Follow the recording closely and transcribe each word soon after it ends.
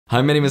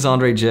Hi, my name is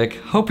Andrei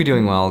Jikh. Hope you're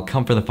doing well.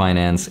 Come for the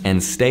finance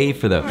and stay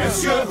for the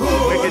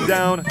Break it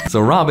down.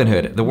 So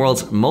Robinhood, the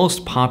world's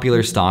most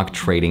popular stock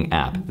trading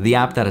app. The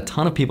app that a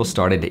ton of people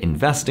started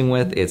investing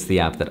with. It's the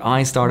app that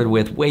I started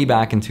with way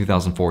back in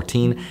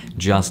 2014,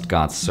 just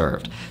got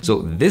served.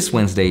 So this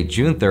Wednesday,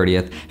 June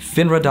 30th,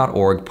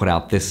 Finra.org put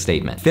out this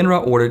statement.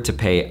 Finra ordered to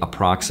pay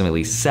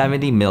approximately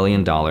 $70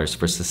 million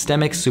for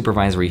systemic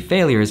supervisory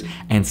failures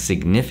and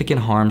significant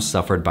harm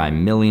suffered by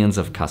millions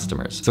of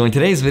customers. So in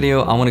today's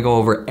video, I want to go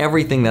over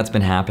everything that's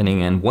been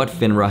happening and what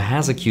Finra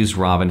has accused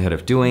Robinhood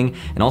of doing,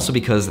 and also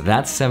because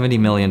that $70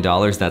 million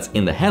that's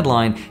in the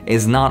headline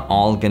is not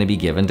all going to be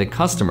given to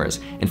customers.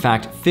 In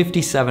fact,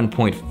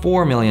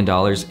 $57.4 million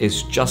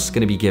is just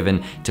going to be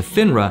given to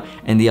Finra,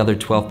 and the other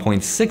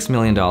 $12.6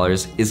 million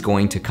is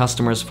going to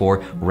customers for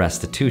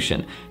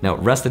restitution. Now,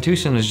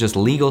 restitution is just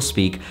legal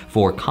speak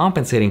for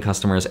compensating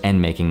customers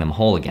and making them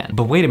whole again.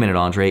 But wait a minute,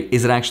 Andre,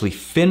 is it actually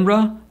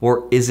Finra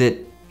or is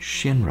it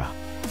Shinra?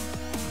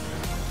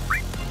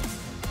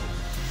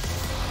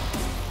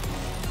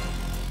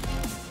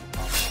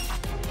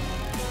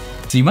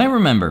 So you might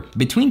remember,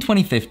 between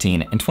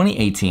 2015 and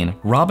 2018,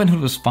 Robinhood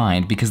was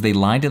fined because they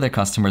lied to their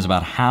customers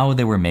about how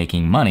they were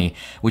making money,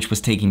 which was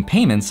taking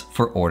payments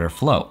for order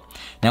flow.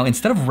 Now,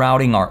 instead of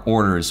routing our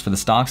orders for the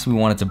stocks we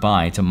wanted to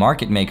buy to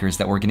market makers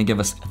that were going to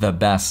give us the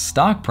best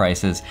stock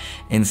prices,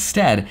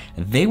 instead,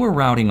 they were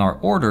routing our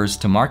orders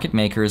to market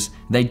makers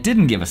that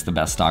didn't give us the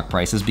best stock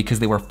prices because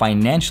they were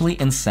financially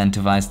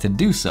incentivized to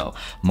do so.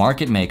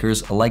 Market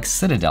makers like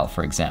Citadel,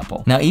 for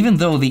example. Now, even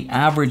though the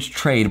average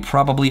trade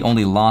probably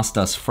only lost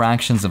us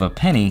fractions of a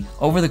penny,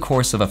 over the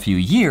course of a few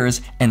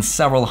years and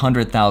several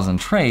 100,000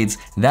 trades,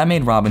 that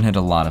made Robinhood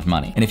a lot of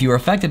money. And if you were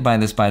affected by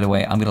this, by the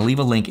way, I'm going to leave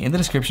a link in the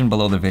description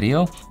below the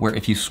video, where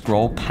if you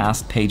scroll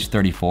past page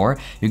 34,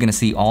 you're gonna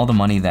see all the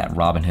money that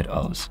Robinhood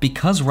owes.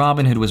 Because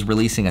Robinhood was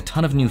releasing a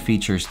ton of new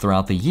features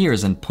throughout the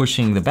years and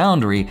pushing the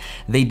boundary,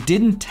 they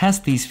didn't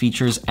test these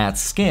features at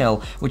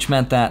scale, which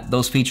meant that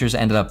those features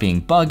ended up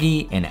being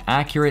buggy,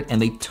 inaccurate,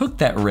 and they took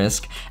that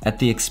risk at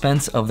the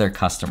expense of their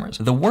customers.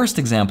 The worst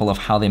example of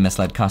how they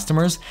misled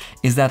customers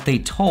is that they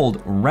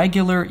told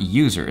regular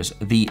users,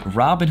 the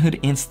Robinhood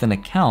Instant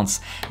accounts,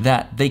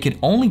 that they could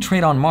only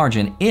trade on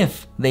margin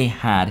if they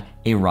had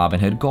a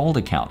Robinhood Gold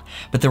account.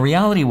 But the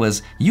reality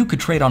was you could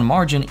trade on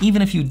margin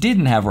even if you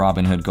didn't have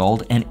Robinhood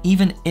Gold and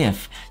even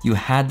if you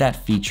had that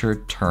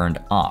feature turned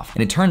off.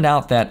 And it turned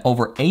out that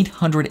over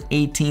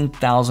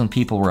 818,000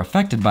 people were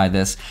affected by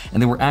this,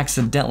 and they were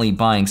accidentally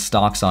buying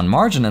stocks on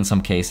margin in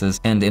some cases,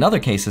 and in other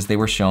cases they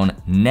were shown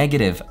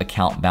negative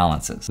account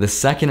balances. The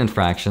second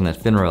infraction that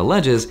Finra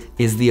alleges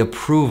is the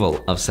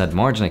approval of said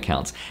margin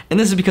accounts. And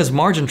this is because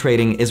margin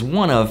trading is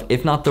one of,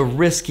 if not the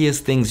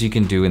riskiest things you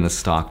can do in the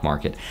stock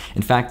market.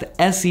 In fact, the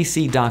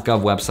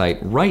SEC.gov website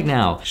right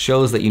now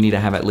shows that you need to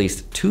have at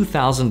least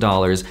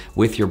 $2,000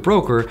 with your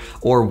broker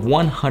or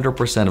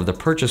 100% of the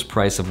purchase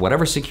price of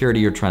whatever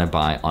security you're trying to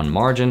buy on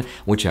margin,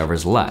 whichever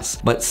is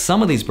less. But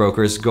some of these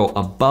brokers go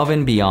above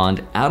and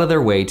beyond, out of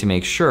their way to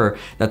make sure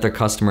that their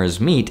customers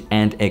meet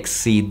and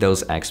exceed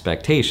those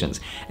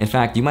expectations. In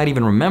fact, you might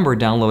even remember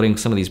downloading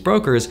some of these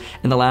brokers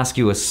and they'll ask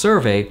you a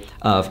survey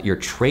of your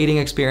trading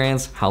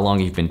experience, how long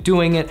you've been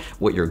doing it,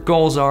 what your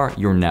goals are,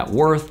 your net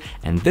worth,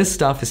 and this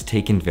stuff is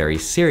taken very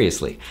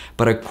seriously.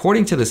 But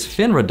according to this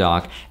Finra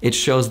doc, it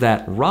shows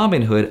that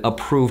Robinhood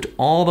approved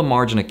all the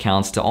margin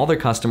accounts to all their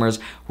customers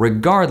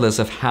regardless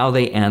of how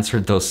they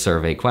answered those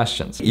survey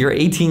questions. You're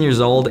 18 years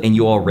old and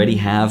you already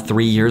have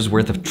 3 years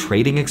worth of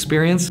trading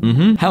experience?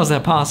 How is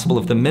that possible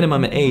if the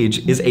minimum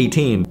age is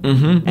 18?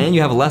 And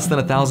you have less than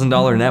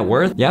 $1,000 net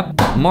worth?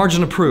 Yep,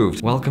 margin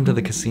approved. Welcome to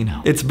the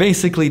casino. It's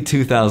basically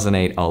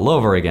 2008 all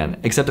over again,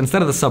 except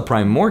instead of the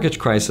subprime mortgage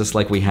crisis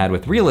like we had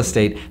with real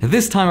estate,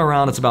 this time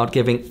around it's about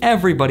giving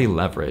everybody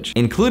leverage,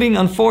 including,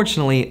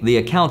 unfortunately, the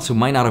accounts who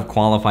might not have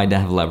qualified to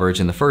have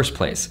leverage in the first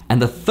place.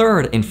 And the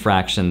third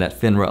infraction that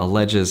Finra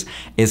alleges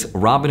is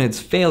Robinhood's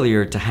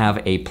failure to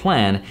have a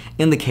plan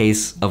in the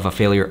case of a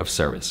failure of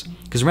service.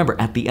 Because remember,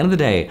 at the end of the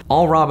day,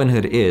 all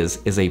Robinhood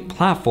is a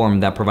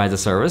platform that provides a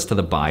service to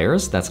the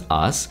buyers, that's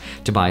us,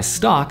 to buy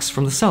stocks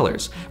from the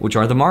sellers, which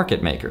are the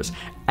market makers.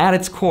 At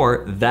its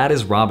core, that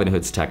is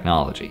Robinhood's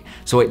technology.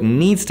 So it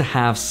needs to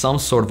have some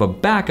sort of a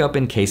backup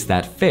in case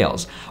that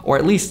fails, or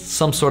at least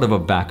some sort of a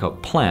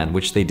backup plan,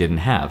 which they didn't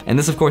have. And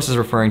this, of course, is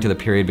referring to the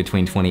period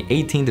between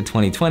 2018 to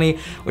 2020,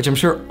 which I'm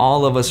sure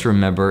all of us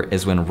remember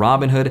is when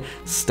Robinhood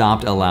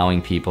stopped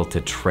allowing people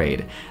to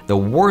trade. The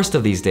worst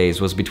of these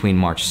days was between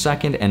March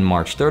 2nd and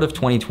March 3rd of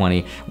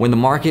 2020, when the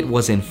market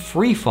was in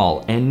free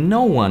fall and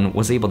no one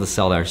was able to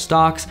sell their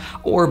stocks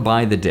or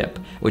buy the dip,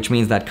 which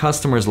means that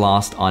customers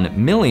lost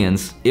on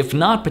millions if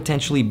not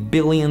potentially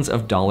billions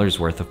of dollars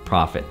worth of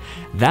profit.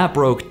 That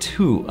broke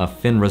 2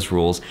 of Finra's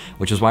rules,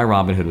 which is why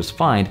Robinhood was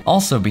fined.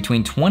 Also,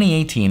 between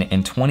 2018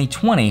 and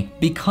 2020,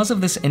 because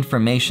of this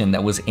information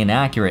that was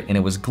inaccurate and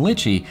it was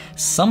glitchy,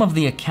 some of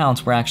the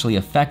accounts were actually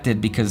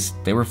affected because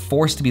they were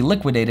forced to be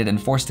liquidated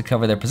and forced to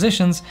cover their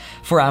positions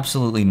for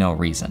absolutely no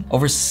reason.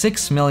 Over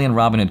 6 million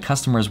Robinhood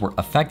customers were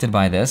affected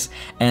by this,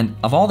 and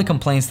of all the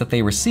complaints that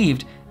they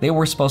received, they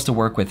were supposed to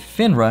work with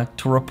Finra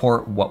to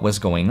report what was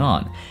going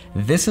on.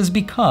 This is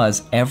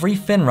because every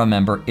Finra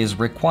member is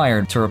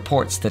required to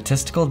report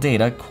statistical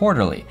data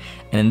quarterly.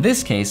 And in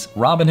this case,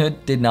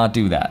 Robinhood did not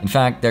do that. In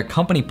fact, their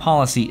company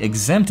policy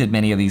exempted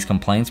many of these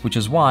complaints, which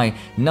is why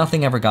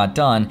nothing ever got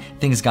done.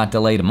 Things got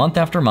delayed month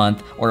after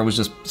month, or it was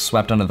just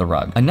swept under the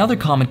rug. Another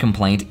common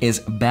complaint is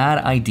bad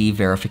ID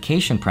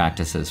verification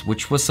practices,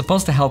 which was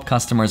supposed to help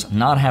customers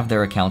not have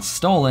their accounts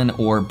stolen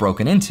or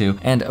broken into.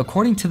 And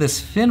according to this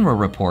Finra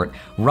report,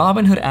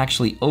 Robinhood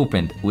actually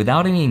opened,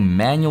 without any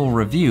manual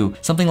review,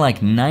 something like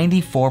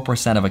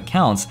 94% of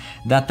accounts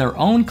that their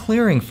own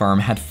clearing firm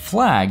had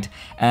flagged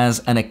as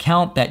an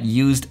account that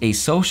used a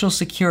social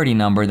security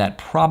number that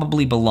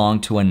probably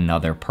belonged to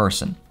another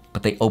person.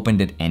 But they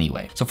opened it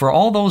anyway. So for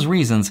all those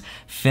reasons,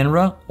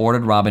 Finra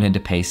ordered Robinhood to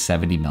pay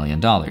 $70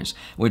 million,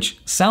 which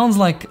sounds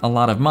like a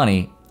lot of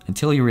money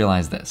until you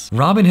realize this.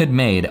 Robinhood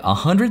made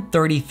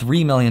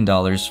 $133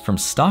 million from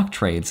stock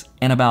trades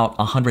and about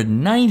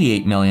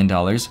 $198 million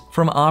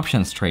from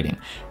options trading.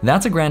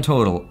 That's a grand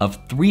total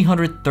of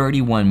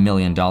 $331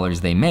 million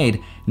they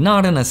made,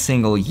 not in a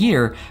single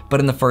year,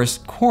 but in the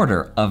first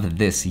quarter of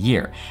this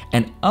year.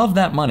 And of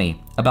that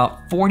money,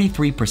 about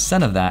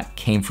 43% of that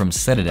came from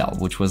Citadel,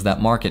 which was that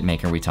market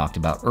maker we talked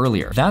about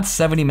earlier. That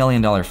 $70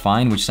 million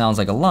fine, which sounds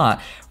like a lot,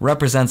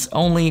 represents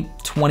only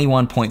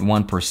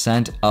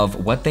 21.1%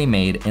 of what they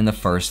made in the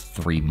first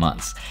 3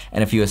 months.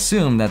 And if you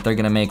assume that they're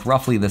gonna make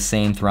roughly the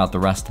same throughout the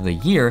rest of the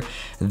year,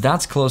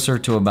 that's closer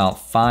to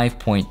about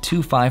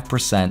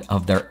 5.25%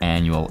 of their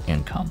annual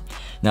income.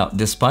 Now,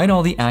 despite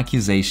all the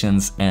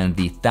accusations and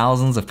the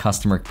thousands of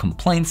customer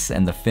complaints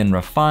and the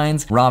Finra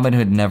fines,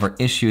 Robinhood never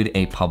issued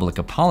a public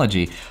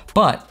apology,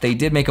 but they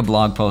did make a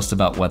blog post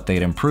about what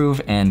they'd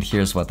improve, and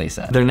here's what they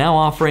said. They're now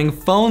offering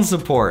phone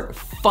support,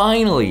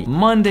 finally,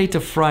 Monday to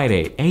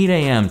Friday, 8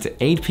 a.m.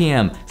 to 8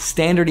 p.m.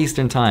 Standard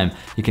Eastern Time.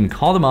 You can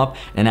call them up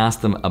and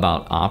ask them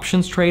about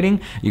options trading.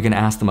 You can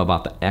ask them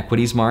about the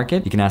equities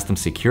market. You can ask them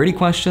security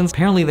questions.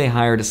 Apparently, they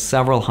hired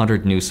several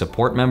hundred new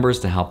support members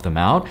to help them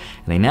out,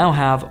 and they now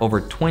have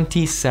over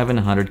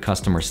 2,700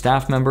 customer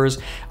staff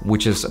members,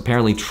 which is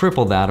apparently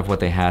triple that of what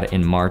they had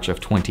in March of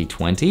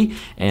 2020,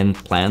 and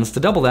plans to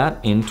double that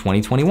in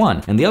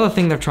 2021. And the other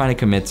thing they're trying to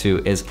commit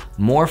to is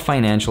more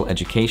financial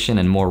education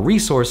and more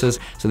resources,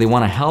 so they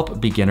want to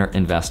help beginner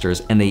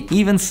investors, and they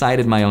even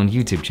cited my own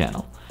YouTube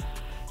channel.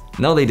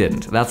 No, they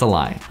didn't. That's a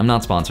lie. I'm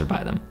not sponsored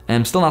by them. And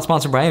I'm still not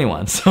sponsored by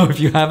anyone. So if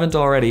you haven't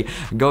already,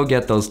 go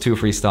get those 2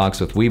 free stocks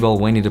with Webull.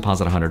 When you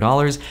deposit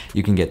 $100,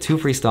 you can get 2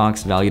 free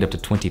stocks valued up to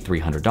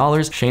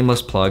 $2,300.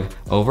 Shameless plug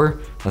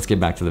over. Let's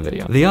get back to the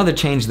video. The other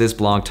change this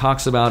blog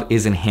talks about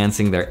is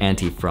enhancing their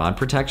anti-fraud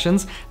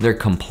protections, their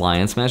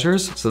compliance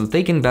measures, so that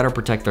they can better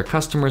protect their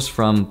customers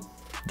from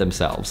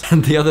themselves.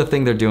 And the other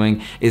thing they're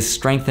doing is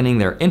strengthening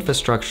their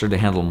infrastructure to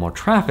handle more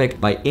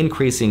traffic by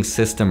increasing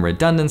system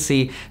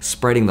redundancy,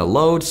 spreading the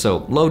load,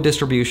 so load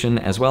distribution,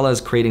 as well as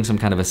creating some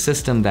kind of a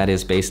system that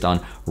is based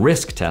on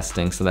risk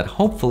testing so that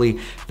hopefully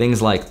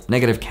things like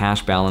negative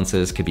cash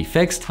balances could be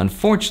fixed.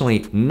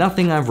 Unfortunately,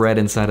 nothing I've read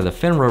inside of the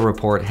Finra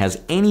report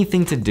has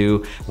anything to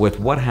do with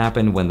what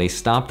happened when they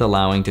stopped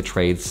allowing to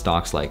trade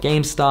stocks like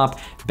GameStop,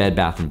 Bed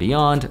Bath &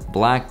 Beyond,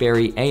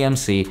 BlackBerry,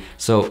 AMC,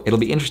 so it'll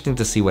be interesting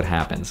to see what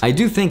happens. I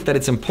do think that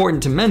it's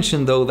important to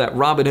mention though that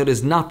Robinhood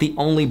is not the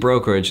only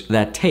brokerage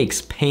that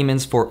takes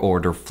payments for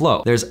order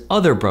flow. There's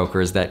other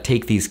brokers that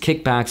take these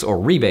kickbacks or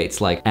rebates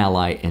like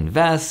Ally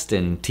Invest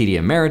and TD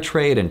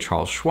Ameritrade and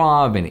Charles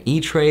Schwab and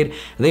E-Trade.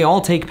 They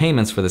all take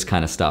payments for this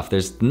kind of stuff.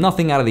 There's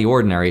nothing out of the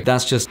ordinary.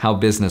 That's just how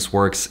business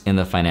works in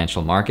the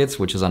financial markets,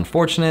 which is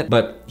unfortunate,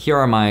 but here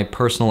are my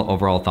personal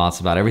overall thoughts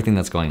about everything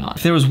that's going on.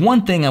 If there was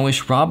one thing I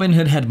wish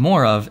Robinhood had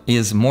more of,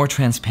 is more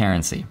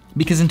transparency.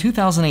 Because in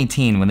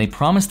 2018, when they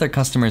promised their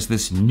customers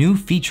this new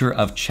feature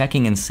of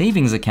checking and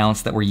savings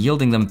accounts that were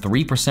yielding them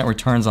 3%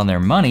 returns on their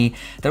money,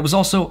 that was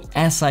also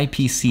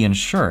SIPC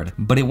insured,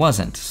 but it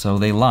wasn't, so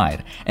they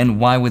lied. And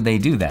why would they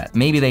do that?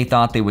 Maybe they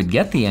thought they would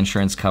get the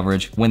insurance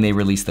coverage when they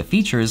released the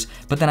features,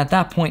 but then at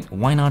that point,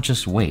 why not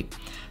just wait?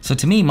 So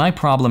to me, my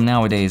problem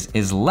nowadays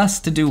is less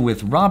to do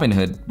with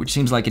Robinhood, which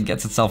seems like it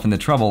gets itself into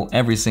trouble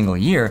every single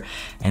year,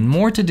 and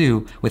more to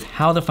do with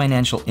how the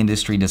financial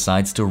industry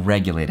decides to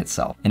regulate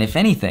itself. And if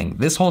anything,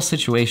 this whole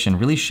situation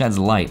really sheds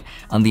light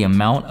on the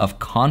amount of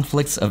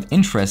conflicts of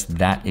interest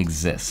that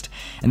exist.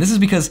 And this is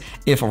because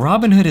if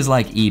Robinhood is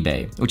like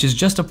eBay, which is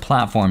just a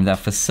platform that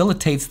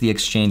facilitates the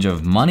exchange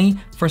of money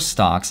for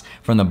stocks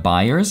from the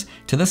buyers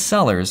to the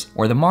sellers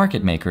or the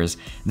market makers,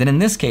 then in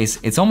this case,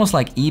 it's almost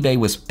like eBay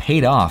was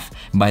paid off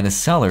by the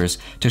sellers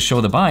to show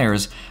the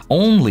buyers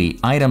only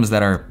items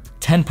that are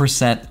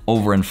 10%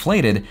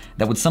 overinflated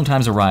that would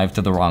sometimes arrive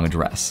to the wrong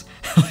address.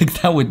 Like,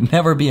 that would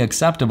never be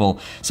acceptable.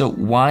 So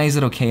why is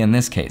it okay in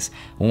this case?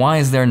 Why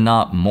is there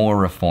not more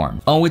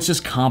reform? Oh, it's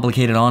just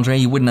complicated, Andre.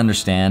 You wouldn't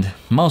understand.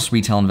 Most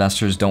retail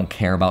investors don't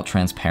care about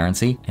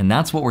transparency, and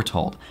that's what we're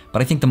told.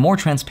 But I think the more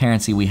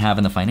transparency we have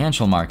in the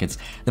financial markets,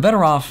 the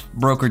better off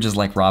brokerages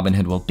like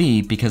Robinhood will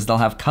be, because they'll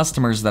have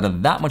customers that are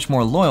that much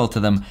more loyal to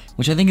them,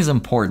 which I think is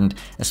important,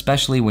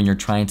 especially when you're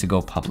trying to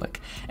go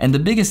public. And the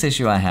biggest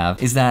issue I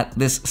have is that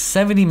this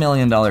 $70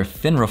 million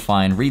Finra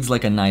fine reads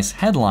like a nice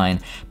headline,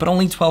 but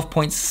only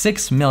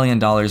 $12.6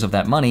 million of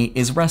that money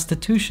is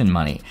restitution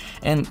money.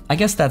 And I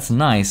guess that's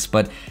nice,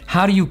 but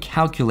how do you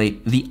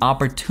calculate the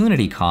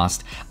opportunity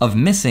cost of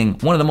missing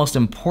one of the most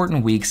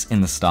important weeks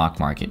in the stock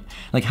market?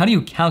 Like, how do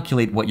you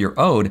calculate what you're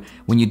owed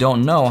when you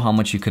don't know how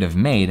much you could have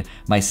made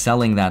by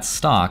selling that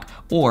stock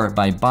or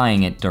by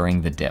buying it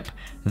during the dip?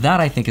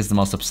 That, I think, is the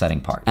most upsetting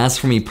part. As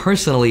for me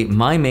personally,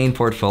 my main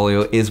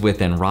portfolio is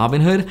within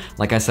Robinhood.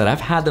 Like I said, I've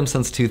had them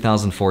since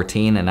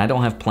 2014 and I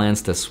don't have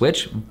plans to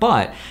switch,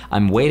 but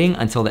I'm waiting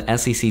until the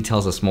SEC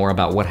tells us more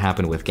about what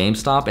happened with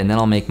GameStop, and then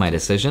I'll make my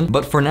decision.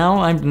 But for now,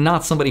 I'm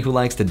not somebody who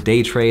likes to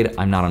day trade.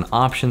 I'm not an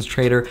options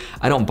trader.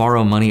 I don't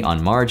borrow money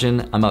on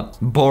margin. I'm a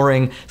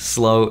boring,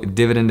 slow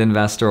dividend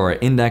investor or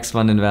index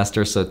fund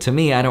investor. So to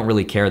me, I don't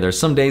really care. There's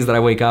some days that I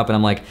wake up and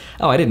I'm like,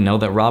 oh, I didn't know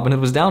that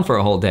Robinhood was down for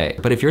a whole day.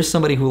 But if you're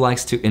somebody who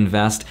likes to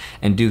invest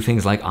and do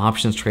things like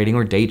options trading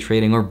or day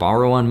trading or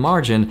borrow on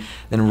margin,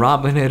 then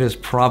Robinhood is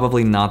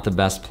probably not the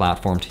best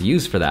platform to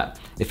use for that.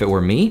 If it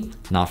were me,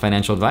 not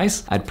financial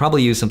advice, I'd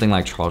probably use something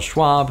like Charles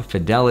Schwab,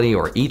 Fidelity,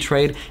 or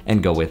E-Trade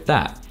and go with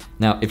that.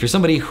 Now, if you're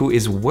somebody who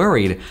is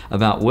worried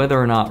about whether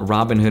or not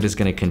Robinhood is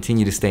going to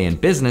continue to stay in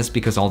business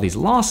because all these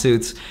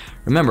lawsuits,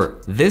 remember,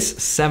 this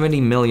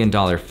 $70 million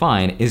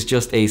fine is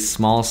just a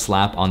small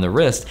slap on the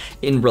wrist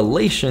in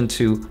relation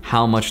to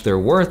how much they're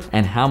worth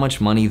and how much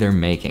money they're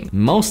making.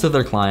 Most of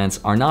their clients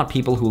are not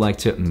people who like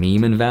to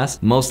meme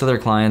invest. Most of their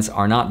clients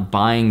are not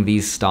buying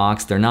these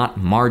stocks. They're not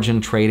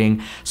margin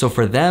trading. So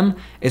for them,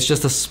 it's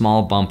just a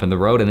small bump in the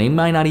road and they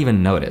might not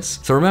even notice.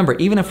 So remember,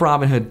 even if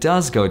Robinhood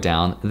does go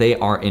down, they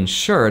are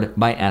insured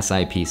by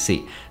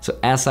SIPC. So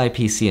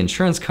SIPC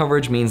insurance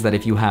coverage means that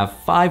if you have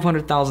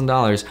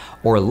 $500,000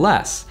 or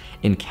less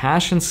in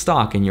cash and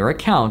stock in your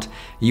account,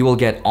 you will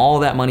get all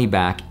that money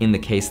back in the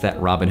case that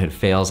Robinhood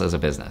fails as a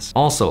business.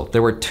 Also,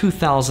 there were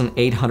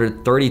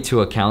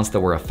 2,832 accounts that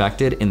were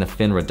affected in the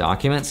Finra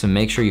document, so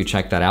make sure you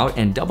check that out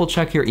and double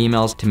check your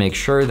emails to make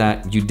sure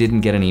that you didn't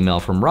get an email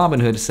from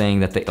Robinhood saying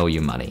that they owe you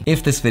money.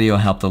 If this video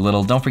helped a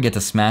little, don't forget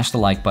to smash the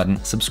like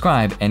button,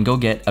 subscribe, and go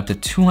get up to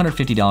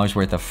 $250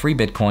 worth of free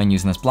Bitcoin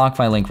using this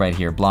BlockFi link right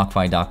here,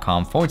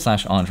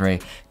 blockfi.com/Andre.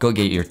 Go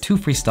get your 2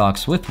 free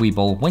stocks with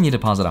Webull. When you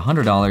deposit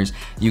 $100,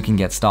 you can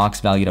get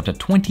stocks valued up to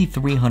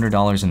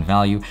 $2,300 in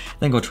value,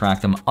 then go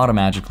track them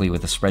automatically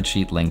with the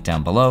spreadsheet link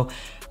down below.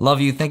 Love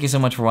you. Thank you so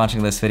much for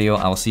watching this video.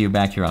 I will see you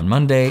back here on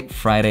Monday,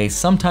 Friday,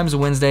 sometimes a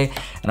Wednesday,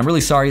 and I'm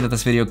really sorry that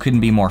this video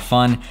couldn't be more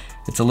fun.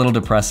 It's a little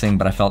depressing,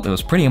 but I felt it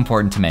was pretty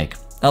important to make.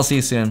 I'll see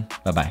you soon.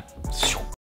 Bye-bye.